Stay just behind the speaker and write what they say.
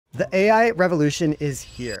The AI revolution is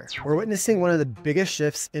here. We're witnessing one of the biggest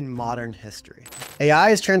shifts in modern history.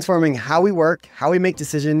 AI is transforming how we work, how we make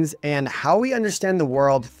decisions, and how we understand the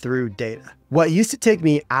world through data. What used to take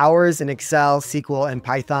me hours in Excel, SQL, and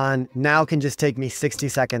Python now can just take me 60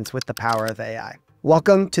 seconds with the power of AI.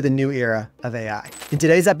 Welcome to the new era of AI. In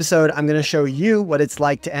today's episode, I'm going to show you what it's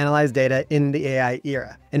like to analyze data in the AI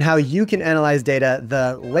era and how you can analyze data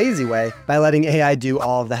the lazy way by letting AI do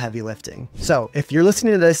all of the heavy lifting. So if you're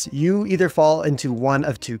listening to this, you either fall into one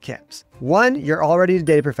of two camps. One, you're already a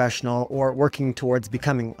data professional or working towards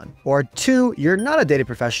becoming one. Or two, you're not a data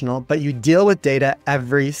professional, but you deal with data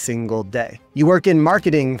every single day. You work in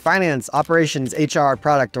marketing, finance, operations, HR,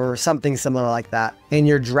 product, or something similar like that. And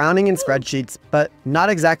you're drowning in spreadsheets, but not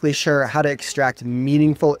exactly sure how to extract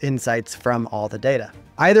meaningful insights from all the data.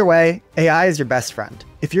 Either way, AI is your best friend.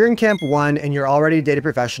 If you're in camp one and you're already a data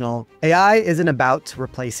professional, AI isn't about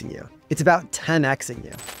replacing you. It's about 10xing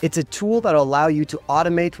you. It's a tool that'll allow you to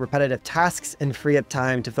automate repetitive tasks and free up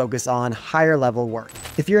time to focus on higher level work.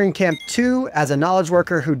 If you're in camp two as a knowledge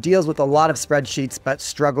worker who deals with a lot of spreadsheets but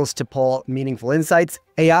struggles to pull meaningful insights,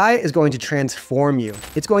 AI is going to transform you.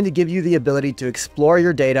 It's going to give you the ability to explore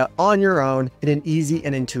your data on your own in an easy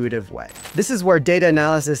and intuitive way. This is where data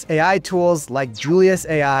analysis AI tools like Julius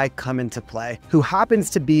AI come into play, who happens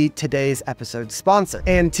to be today's episode sponsor.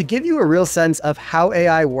 And to give you a real sense of how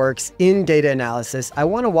AI works in data analysis, I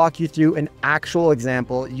want to walk you through an actual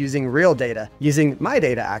example using real data, using my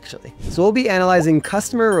data actually. So we'll be analyzing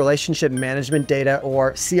customer relationship management data,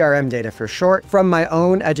 or CRM data for short, from my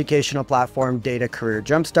own educational platform, Data Career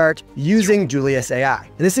Jumpstart, using Julius AI.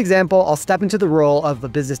 In this example, I'll step into the role of a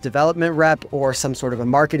business development rep or some sort of a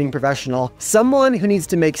marketing professional, someone who needs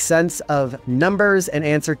to make sense of numbers and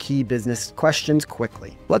answer key business questions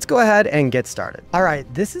quickly. Let's go ahead and get started. All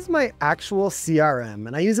right, this is my actual CRM,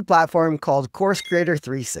 and I use a platform called Course Creator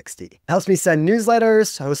 360. It helps me send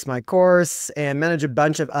newsletters, host my course, and manage a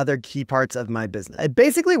bunch of other key parts of my business. It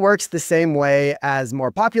basically works the same way as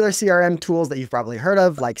more popular CRM tools that you've probably heard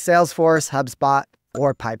of, like Salesforce, HubSpot,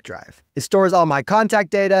 or Pipedrive. It stores all my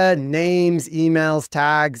contact data, names, emails,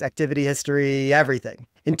 tags, activity history, everything.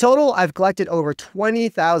 In total, I've collected over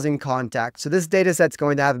 20,000 contacts, so this data set's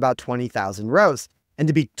going to have about 20,000 rows. And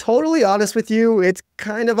to be totally honest with you, it's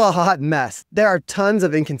kind of a hot mess. There are tons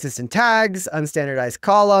of inconsistent tags, unstandardized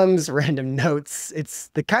columns, random notes. It's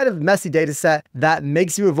the kind of messy data set that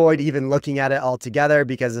makes you avoid even looking at it altogether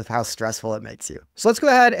because of how stressful it makes you. So let's go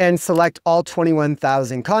ahead and select all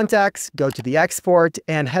 21,000 contacts, go to the export,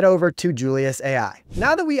 and head over to Julius AI.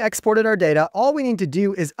 Now that we exported our data, all we need to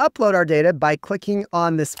do is upload our data by clicking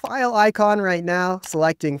on this file icon right now,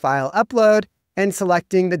 selecting File Upload, and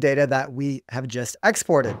selecting the data that we have just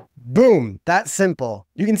exported. Boom, that's simple.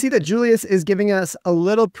 You can see that Julius is giving us a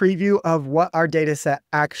little preview of what our data set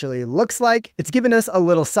actually looks like. It's given us a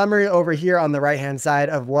little summary over here on the right-hand side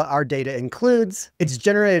of what our data includes. It's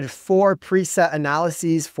generated 4 preset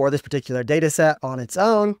analyses for this particular data set on its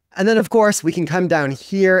own. And then of course, we can come down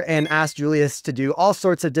here and ask Julius to do all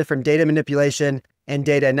sorts of different data manipulation and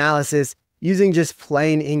data analysis using just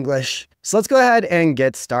plain English. So let's go ahead and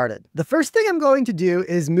get started. The first thing I'm going to do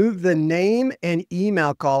is move the name and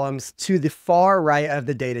email columns to the far right of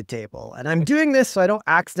the data table. And I'm doing this so I don't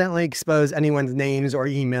accidentally expose anyone's names or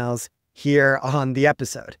emails here on the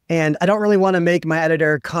episode. And I don't really want to make my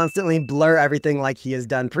editor constantly blur everything like he has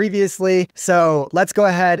done previously. So let's go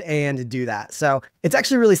ahead and do that. So it's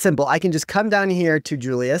actually really simple. I can just come down here to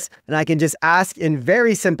Julius and I can just ask in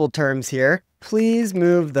very simple terms here, please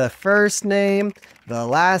move the first name, the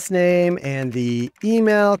last name, and the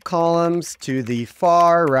email columns to the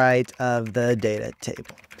far right of the data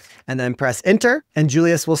table. And then press enter, and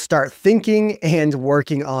Julius will start thinking and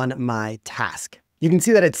working on my task. You can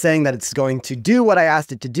see that it's saying that it's going to do what I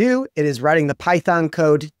asked it to do. It is writing the Python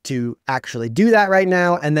code to actually do that right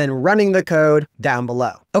now, and then running the code down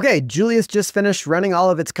below. Okay, Julius just finished running all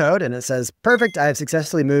of its code, and it says, perfect, I have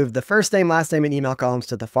successfully moved the first name, last name, and email columns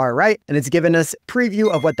to the far right, and it's given us a preview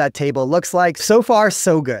of what that table looks like. So far,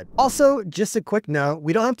 so good. Also, just a quick note,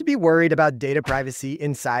 we don't have to be worried about data privacy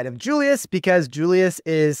inside of Julius because Julius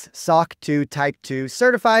is SOC 2 Type 2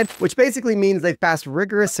 certified, which basically means they've passed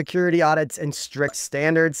rigorous security audits and strict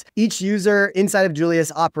standards. Each user inside of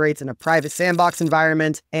Julius operates in a private sandbox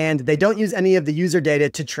environment, and they don't use any of the user data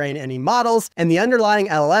to train any models, and the underlying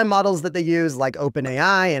LLM models that they use, like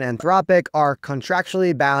OpenAI and Anthropic, are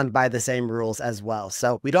contractually bound by the same rules as well.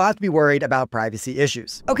 So we don't have to be worried about privacy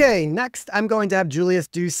issues. Okay, next I'm going to have Julius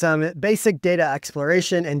do some basic data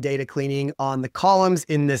exploration and data cleaning on the columns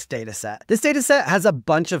in this data set. This data set has a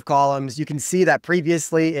bunch of columns. You can see that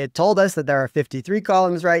previously it told us that there are 53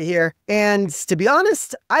 columns right here. And to be be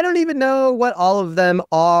honest, I don't even know what all of them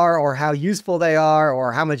are or how useful they are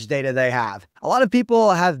or how much data they have. A lot of people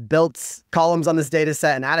have built columns on this data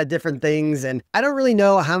set and added different things, and I don't really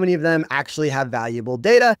know how many of them actually have valuable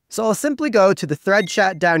data. So I'll simply go to the thread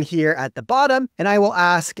chat down here at the bottom, and I will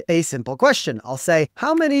ask a simple question. I'll say,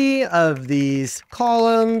 how many of these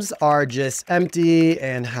columns are just empty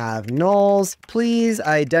and have nulls? Please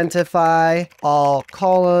identify all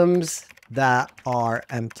columns that are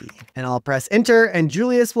empty. And I'll press enter, and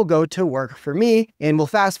Julius will go to work for me, and we'll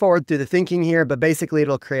fast forward through the thinking here, but basically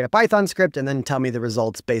it'll create a Python script and then tell me the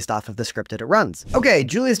results based off of the script that it runs. Okay,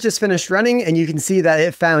 Julius just finished running, and you can see that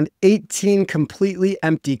it found 18 completely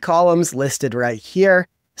empty columns listed right here.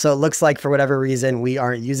 So it looks like for whatever reason, we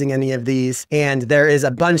aren't using any of these. And there is a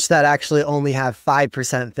bunch that actually only have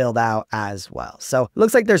 5% filled out as well. So it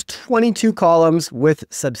looks like there's 22 columns with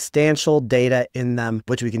substantial data in them,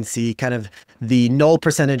 which we can see kind of the null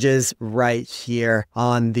percentages right here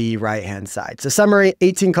on the right-hand side. So summary,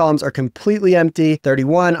 18 columns are completely empty,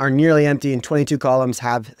 31 are nearly empty, and 22 columns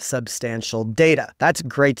have substantial data. That's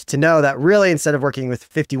great to know that really, instead of working with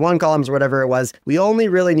 51 columns or whatever it was, we only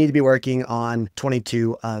really need to be working on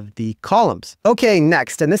 22 of the columns. Okay,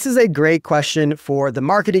 next, and this is a great question for the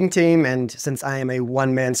marketing team. And since I am a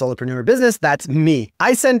one-man solopreneur business, that's me.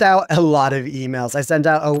 I send out a lot of emails. I send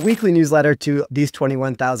out a weekly newsletter to these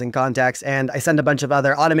 21,000 contacts, and I send a bunch of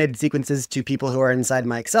other automated sequences to people who are inside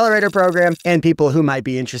my accelerator program and people who might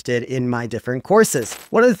be interested in my different courses.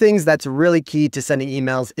 One of the things that's really key to sending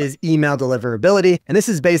emails is email deliverability. And this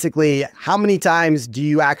is basically how many times do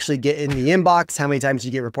you actually get in the inbox? How many times do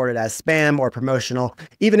you get reported as spam or promotional,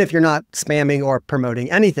 even if you're not spamming or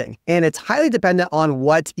promoting anything. And it's highly dependent on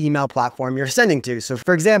what email platform you're sending to. So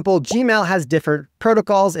for example, Gmail has different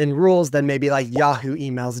protocols and rules than maybe like Yahoo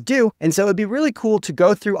emails do. And so it'd be really cool to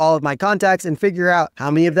go through all of my contacts and figure out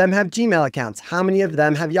how many of them have Gmail accounts, how many of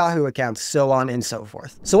them have Yahoo accounts, so on and so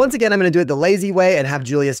forth. So once again, I'm going to do it the lazy way and have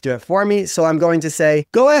Julius do it for me. So I'm going to say,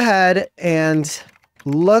 go ahead and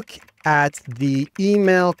look at the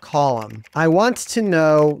email column. I want to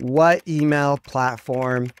know what email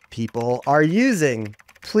platform people are using.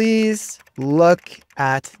 Please look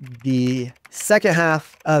at the second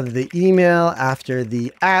half of the email after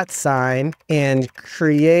the @ sign and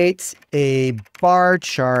create a bar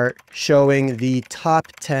chart showing the top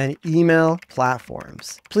 10 email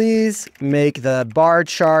platforms. Please make the bar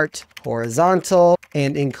chart horizontal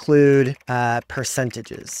and include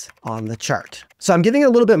percentages on the chart. So I'm giving it a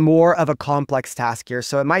little bit more of a complex task here,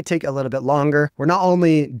 so it might take a little bit longer. We're not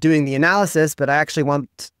only doing the analysis, but I actually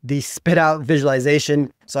want the spit out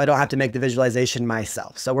visualization so I don't have to make the visualization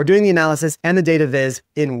myself. So we're doing the analysis and the data viz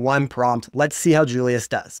in one prompt. Let's see how Julius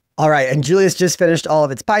does. All right, and Julius just finished all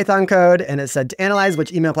of its Python code, and it said to analyze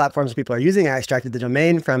which email platforms people are using, I extracted the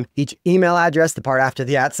domain from each email address, the part after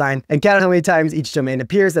the @ sign, and counted how many times each domain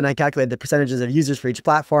appears, and I calculated the percentages of users for each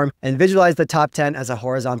platform, and visualized the top 10 as a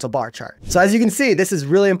horizontal bar chart. So as you can see, this is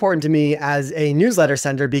really important to me as a newsletter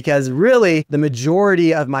sender because really the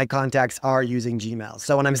majority of my contacts are using Gmail.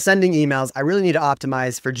 So when I'm sending emails, I really need to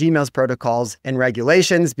optimize for Gmail's protocols and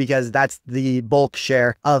regulations because that's the bulk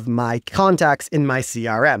share of my contacts in my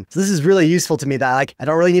CRM. So this is really useful to me that I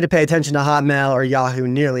don't really need to pay attention to Hotmail or Yahoo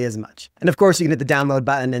nearly as much. And of course, you can hit the download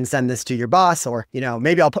button and send this to your boss, or,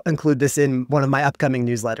 maybe I'll include this in one of my upcoming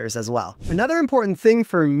newsletters as well. Another important thing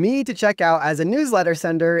for me to check out as a newsletter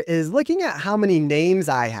sender is looking at how many names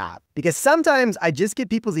I have. Because sometimes I just get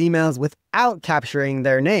people's emails without capturing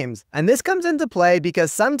their names. And this comes into play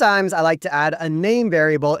because sometimes I like to add a name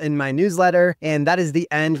variable in my newsletter, and that is the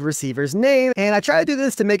end receiver's name. And I try to do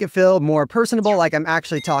this to make it feel more personable, like I'm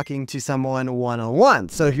actually talking to someone one-on-one.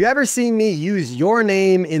 So if you ever see me use your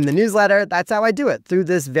name in the newsletter, that's how I do it, through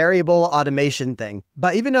this variable automation thing.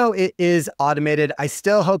 But even though it is automated, I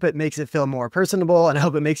still hope it makes it feel more personable, and I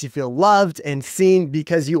hope it makes you feel loved and seen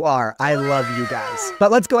because you are. I love you guys.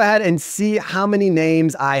 But let's go ahead and see how many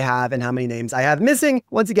names I have and how many names I have missing.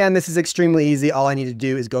 Once again, this is extremely easy. All I need to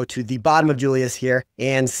do is go to the bottom of Julius here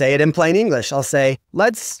and say it in plain English. I'll say,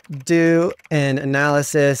 let's do an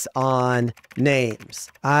analysis on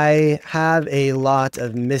names. I have a lot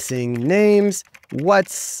of missing names.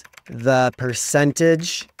 What's the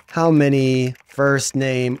percentage? How many first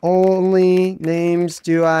name only names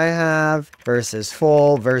do I have versus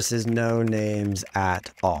full versus no names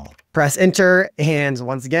at all? Press enter, and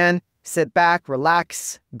once again, sit back,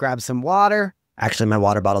 relax, grab some water. Actually, my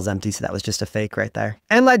water bottle's empty, so that was just a fake right there.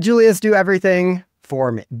 And let Julius do everything for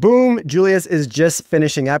me. Boom, Julius is just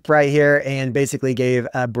finishing up right here and basically gave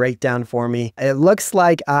a breakdown for me. It looks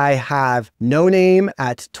like I have no name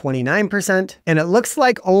at 29%, and it looks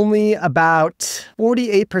like only about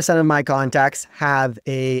 48% of my contacts have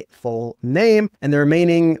a full name, and the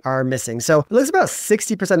remaining are missing. So it looks about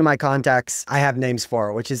 60% of my contacts I have names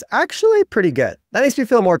for, which is actually pretty good. That makes me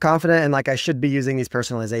feel more confident and like I should be using these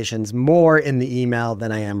personalizations more in the email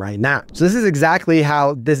than I am right now. So this is exactly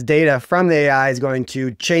how this data from the AI is going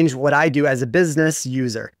to change what I do as a business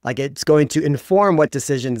user. Like it's going to inform what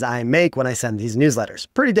decisions I make when I send these newsletters.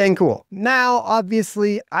 Pretty dang cool. Now,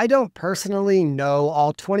 obviously, I don't personally know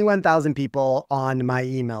all 21,000 people on my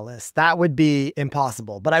email list. That would be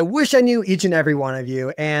impossible, but I wish I knew each and every one of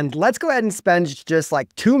you. And let's go ahead and spend just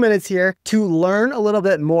like 2 minutes here to learn a little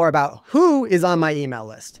bit more about who is on my email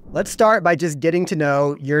list. Let's start by just getting to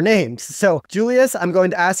know your names. So Julius, I'm going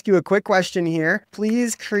to ask you a quick question here.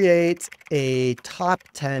 Please create a top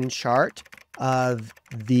 10 chart of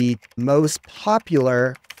the most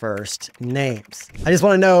popular first names. I just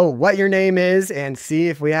want to know what your name is and see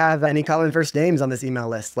if we have any common first names on this email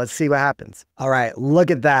list. Let's see what happens. All right, look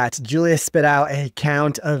at that. Julius spit out a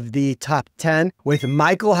count of the top 10, with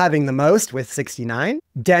Michael having the most with 69,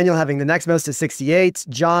 Daniel having the next most at 68,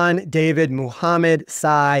 John, David, Muhammad,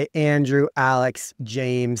 Sai, Andrew, Alex,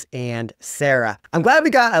 James, and Sarah. I'm glad we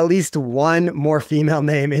got at least one more female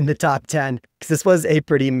name in the top 10, because this was a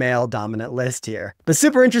pretty male dominant list here. But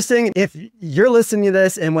super interesting. If you're listening to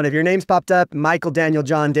this and one of your names popped up, Michael, Daniel,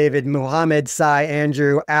 John, David, Muhammad, Sai,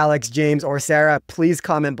 Andrew, Alex, James, or Sarah, please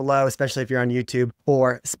comment below, especially if you're on YouTube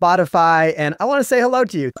or Spotify. And I want to say hello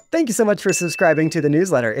to you. Thank you so much for subscribing to the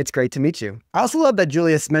newsletter. It's great to meet you. I also love that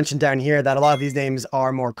Julius mentioned down here that a lot of these names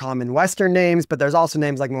are more common Western names, but there's also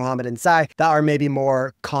names like Muhammad and Sai that are maybe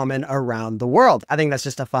more common around the world. I think that's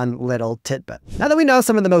just a fun little tidbit. Now that we know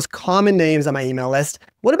some of the most common names on my email list,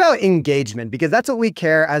 what about engagement? Because that's what we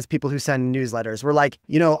care as people who send newsletters. We're like,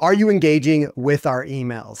 are you engaging with our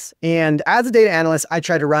emails? And as a data analyst, I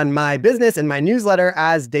try to run my business and my newsletter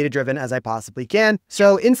as data-driven as I possibly can.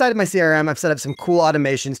 So inside of my CRM, I've set up some cool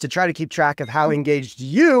automations to try to keep track of how engaged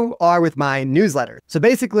you are with my newsletter. So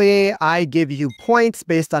basically, I give you points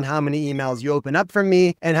based on how many emails you open up from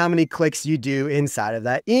me and how many clicks you do inside of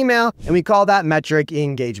that email. And we call that metric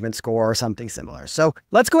engagement score or something similar. So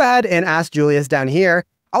let's go ahead and ask Julius down here.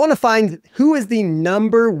 I want to find who is the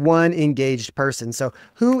 #1 engaged person. So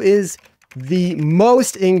who is the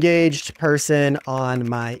most engaged person on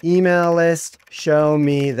my email list? Show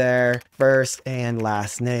me their first and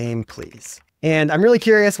last name, please. And I'm really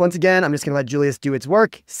curious. Once again, I'm just going to let Julius do its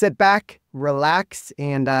work. Sit back, relax,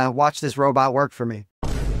 and watch this robot work for me.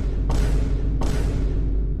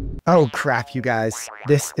 Oh crap, you guys.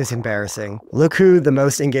 This is embarrassing. Look who the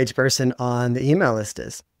most engaged person on the email list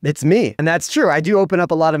is. It's me. And that's true. I do open up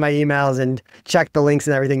a lot of my emails and check the links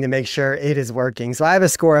and everything to make sure it is working. So I have a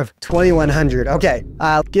score of 2,100. Okay,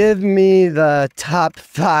 give me the top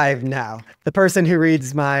 5 now. The person who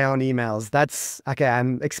reads my own emails. That's, okay,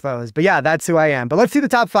 I'm exposed. But yeah, that's who I am. But let's see the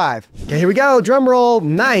top 5. Okay, here we go. Drum roll.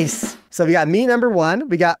 Nice. So we got me, #1.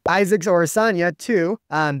 We got Isaac's or Sonia, 2.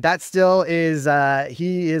 That still is,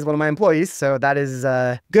 he is one of my employees. So that is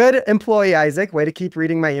good employee, Isaac. Way to keep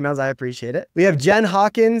reading my emails. I appreciate it. We have Jen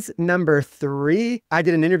Hawkins, #3. I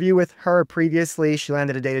did an interview with her previously. She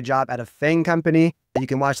landed a data job at a FAANG company. You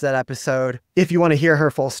can watch that episode. If you want to hear her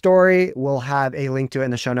full story, we'll have a link to it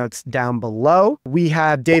in the show notes down below. We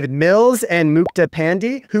have David Mills and Mukta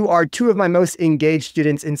Pandey, who are 2 of my most engaged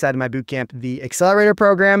students inside of my bootcamp, the Accelerator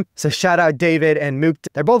program. So shout out David and Mukta.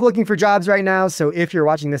 They're both looking for jobs right now. So if you're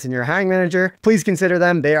watching this and you're a hiring manager, please consider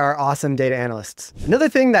them. They are awesome data analysts. Another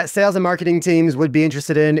thing that sales and marketing teams would be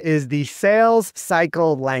interested in is the sales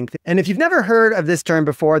cycle length. And if you've never heard of this term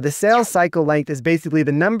before, the sales cycle length is basically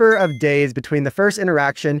the number of days between the first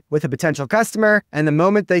interaction with a potential customer and the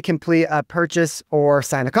moment they complete a purchase or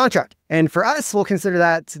sign a contract. And for us, we'll consider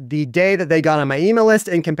that the day that they got on my email list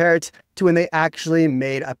and compare it to when they actually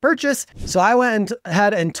made a purchase. So I went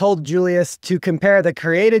ahead and told Julius to compare the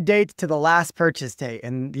created date to the last purchase date.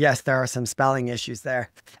 And yes, there are some spelling issues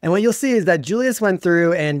there. And what you'll see is that Julius went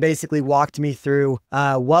through and basically walked me through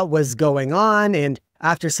what was going on. And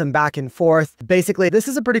after some back and forth, basically, this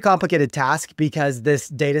is a pretty complicated task because this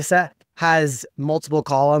data set has multiple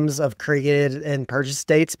columns of created and purchase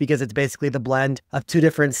dates because it's basically the blend of two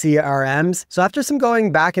different CRMs. So after some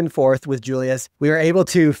going back and forth with Julius, we were able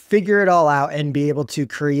to figure it all out and be able to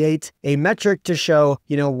create a metric to show,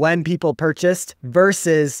 when people purchased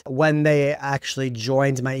versus when they actually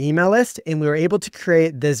joined my email list. And we were able to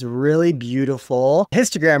create this really beautiful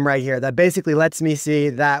histogram right here that basically lets me see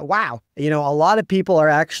that, wow, a lot of people are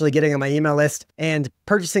actually getting on my email list and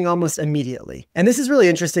purchasing almost immediately. And this is really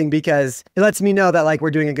interesting because it lets me know that like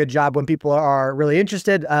we're doing a good job when people are really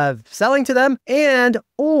interested of selling to them,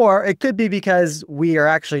 or it could be because we are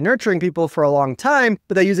actually nurturing people for a long time,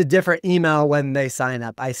 but they use a different email when they sign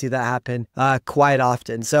up. I see that happen quite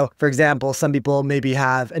often. So for example, some people maybe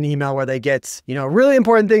have an email where they get, really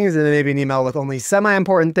important things, and then maybe an email with only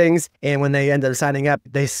semi-important things. And when they end up signing up,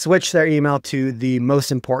 they switch their email to the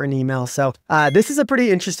most important email. So this is a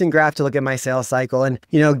pretty interesting graph to look at my sales cycle, and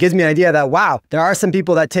gives me an idea that, wow, there are some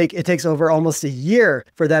people that it takes over almost a year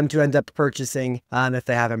for them to end up purchasing if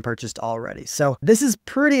they haven't purchased already. So this is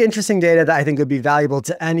pretty interesting data that I think would be valuable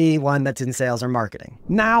to anyone that's in sales or marketing.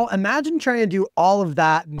 Now, imagine trying to do all of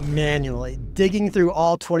that manually, digging through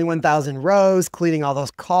all 21,000 rows, cleaning all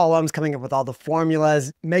those columns, coming up with all the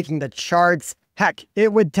formulas, making the charts. Heck,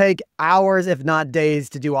 it would take hours, if not days,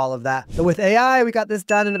 to do all of that. But with AI, we got this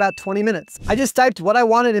done in about 20 minutes. I just typed what I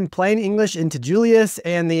wanted in plain English into Julius,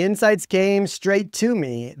 and the insights came straight to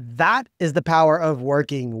me. That is the power of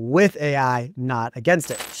working with AI, not against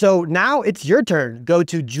it. So now it's your turn. Go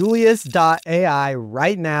to julius.ai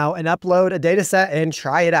right now and upload a data set and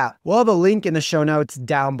try it out. We'll have a link in the show notes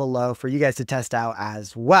down below for you guys to test out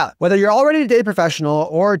as well. Whether you're already a data professional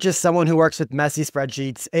or just someone who works with messy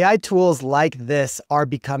spreadsheets, AI tools like this are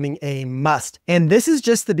becoming a must. And this is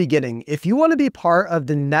just the beginning. If you want to be part of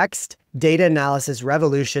the next data analysis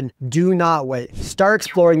revolution, do not wait. Start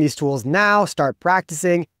exploring these tools now, start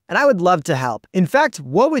practicing, and I would love to help. In fact,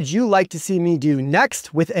 what would you like to see me do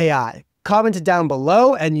next with AI? Comment it down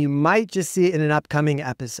below and you might just see it in an upcoming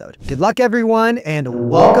episode. Good luck, everyone, and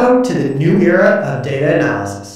welcome to the new era of data analysis.